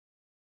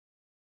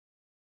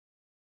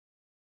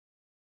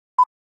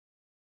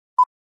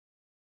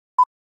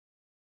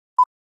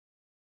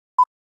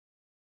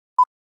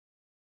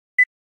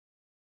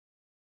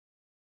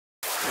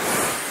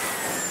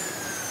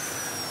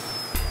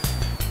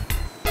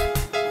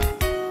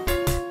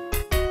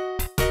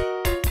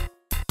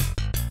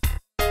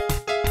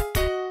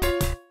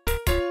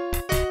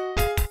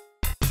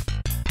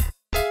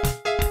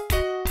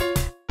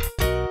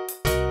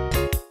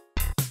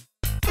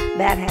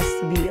that has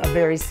to be a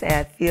very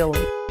sad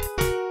feeling.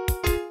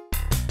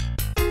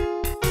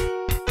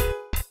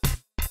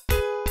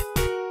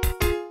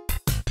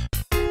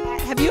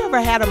 Have you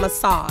ever had a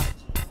massage?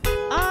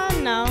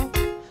 No.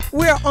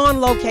 We're on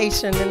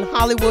location in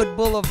Hollywood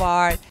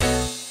Boulevard.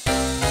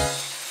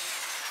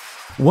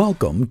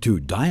 Welcome to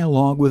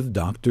Dialogue with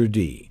Dr.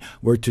 D,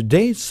 where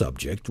today's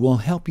subject will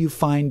help you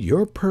find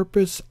your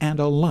purpose and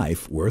a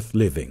life worth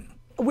living.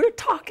 We're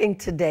talking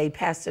today,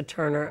 Pastor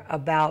Turner,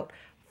 about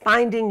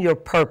finding your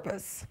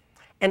purpose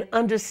and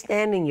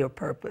understanding your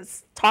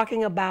purpose,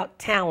 talking about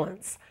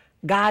talents,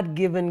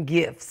 God-given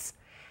gifts.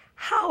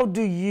 How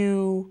do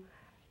you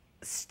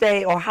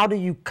how do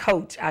you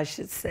coach, I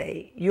should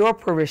say, your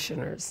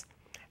parishioners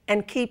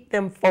and keep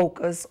them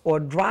focused or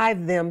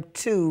drive them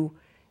to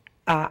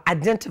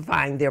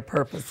identifying their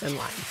purpose in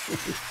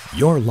life?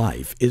 Your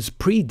life is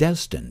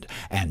predestined,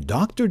 and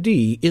Dr.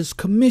 D is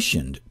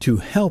commissioned to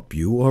help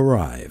you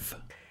arrive.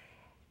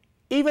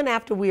 Even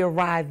after we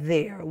arrive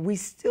there, we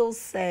still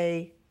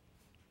say,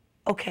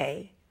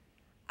 okay,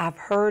 I've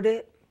heard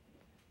it,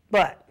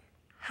 but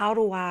how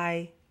do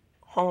I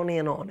hone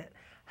in on it?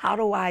 How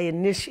do I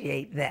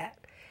initiate that?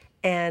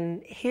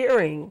 And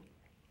hearing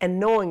and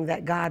knowing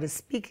that God is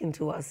speaking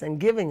to us and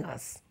giving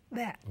us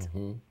that.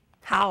 Mm-hmm.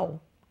 How?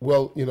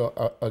 Well,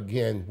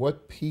 again,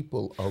 what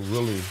people are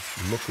really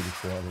looking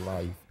for in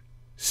life.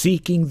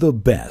 Seeking the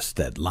best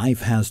that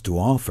life has to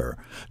offer,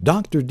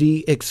 Dr.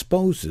 D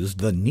exposes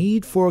the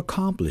need for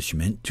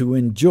accomplishment to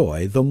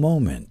enjoy the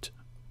moment.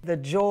 The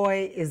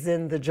joy is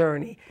in the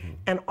journey. Mm-hmm.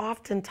 And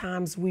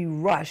oftentimes we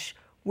rush.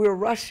 We're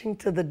rushing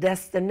to the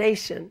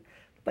destination,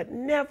 but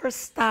never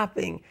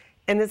stopping.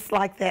 And it's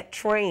like that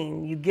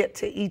train. You get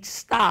to each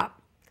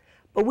stop,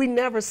 but we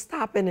never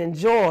stop and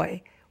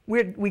enjoy.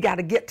 We got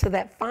to get to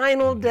that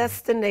final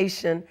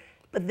destination,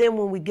 but then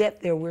when we get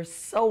there, we're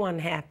so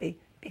unhappy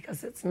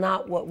because it's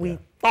not what we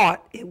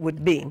thought it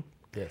would be.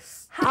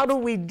 Yes. How do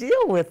we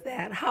deal with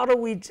that? How do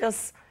we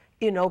just,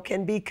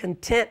 can be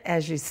content,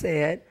 as you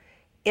said,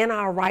 in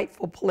our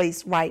rightful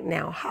place right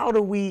now? How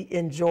do we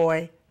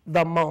enjoy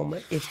the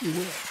moment, if you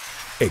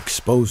will?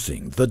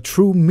 Exposing the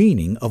true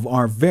meaning of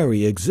our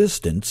very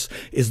existence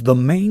is the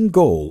main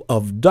goal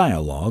of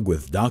Dialogue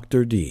with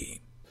Dr. D.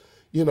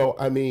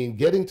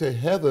 Getting to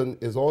heaven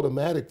is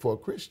automatic for a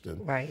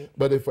Christian. Right.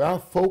 But if our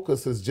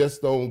focus is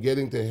just on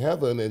getting to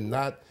heaven and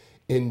not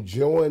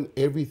enjoying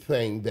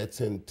everything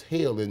that's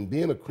entailed in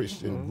being a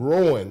Christian,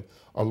 growing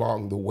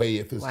along the way,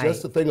 if it's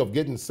just a thing of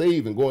getting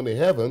saved and going to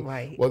heaven,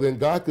 well, then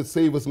God could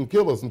save us and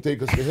kill us and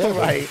take us to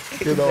heaven.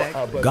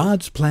 Exactly.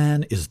 God's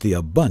plan is the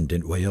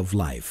abundant way of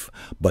life,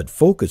 but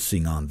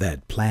focusing on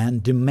that plan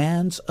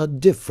demands a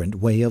different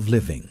way of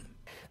living.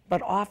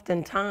 But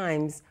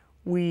oftentimes,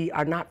 we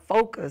are not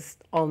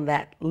focused on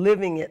that,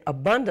 living it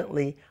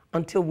abundantly,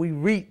 until we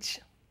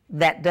reach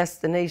that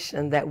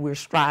destination that we're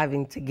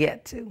striving to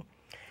get to.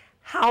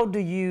 How do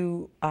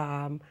you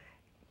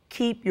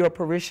keep your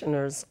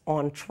parishioners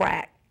on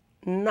track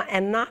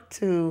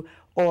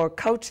or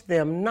coach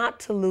them not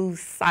to lose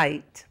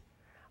sight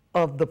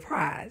of the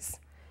prize?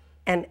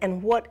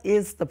 And what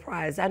is the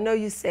prize? I know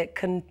you said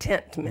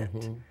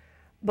contentment,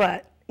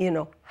 but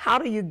how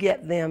do you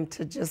get them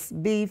to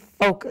just be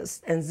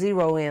focused and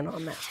zero in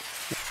on that?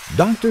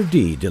 Dr.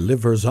 D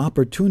delivers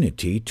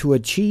opportunity to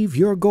achieve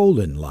your goal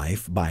in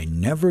life by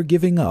never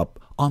giving up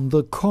on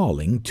the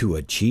calling to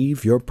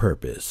achieve your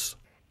purpose.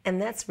 And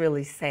that's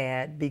really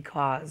sad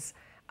because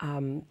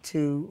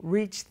to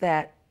reach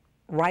that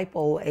ripe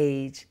old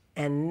age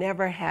and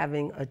never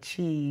having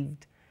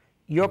achieved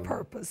your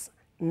purpose,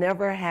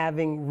 never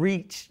having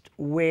reached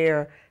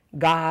where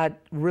God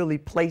really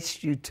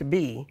placed you to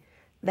be,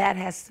 that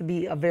has to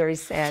be a very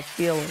sad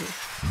feeling.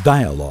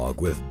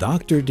 Dialogue with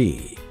Dr.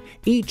 D.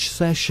 Each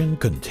session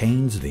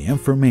contains the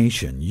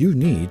information you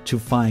need to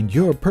find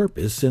your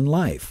purpose in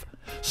life.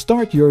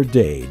 Start your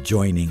day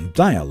joining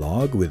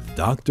Dialogue with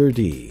Dr.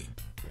 D.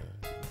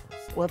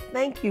 Well,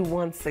 thank you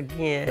once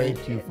again.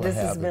 Thank you for This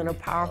has having been a me.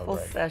 powerful All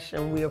right.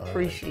 session. We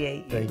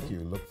appreciate you. Thank you.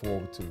 Look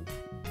forward to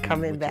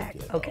Coming back.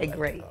 again. Okay, All right.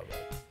 great. All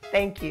right.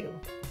 Thank you.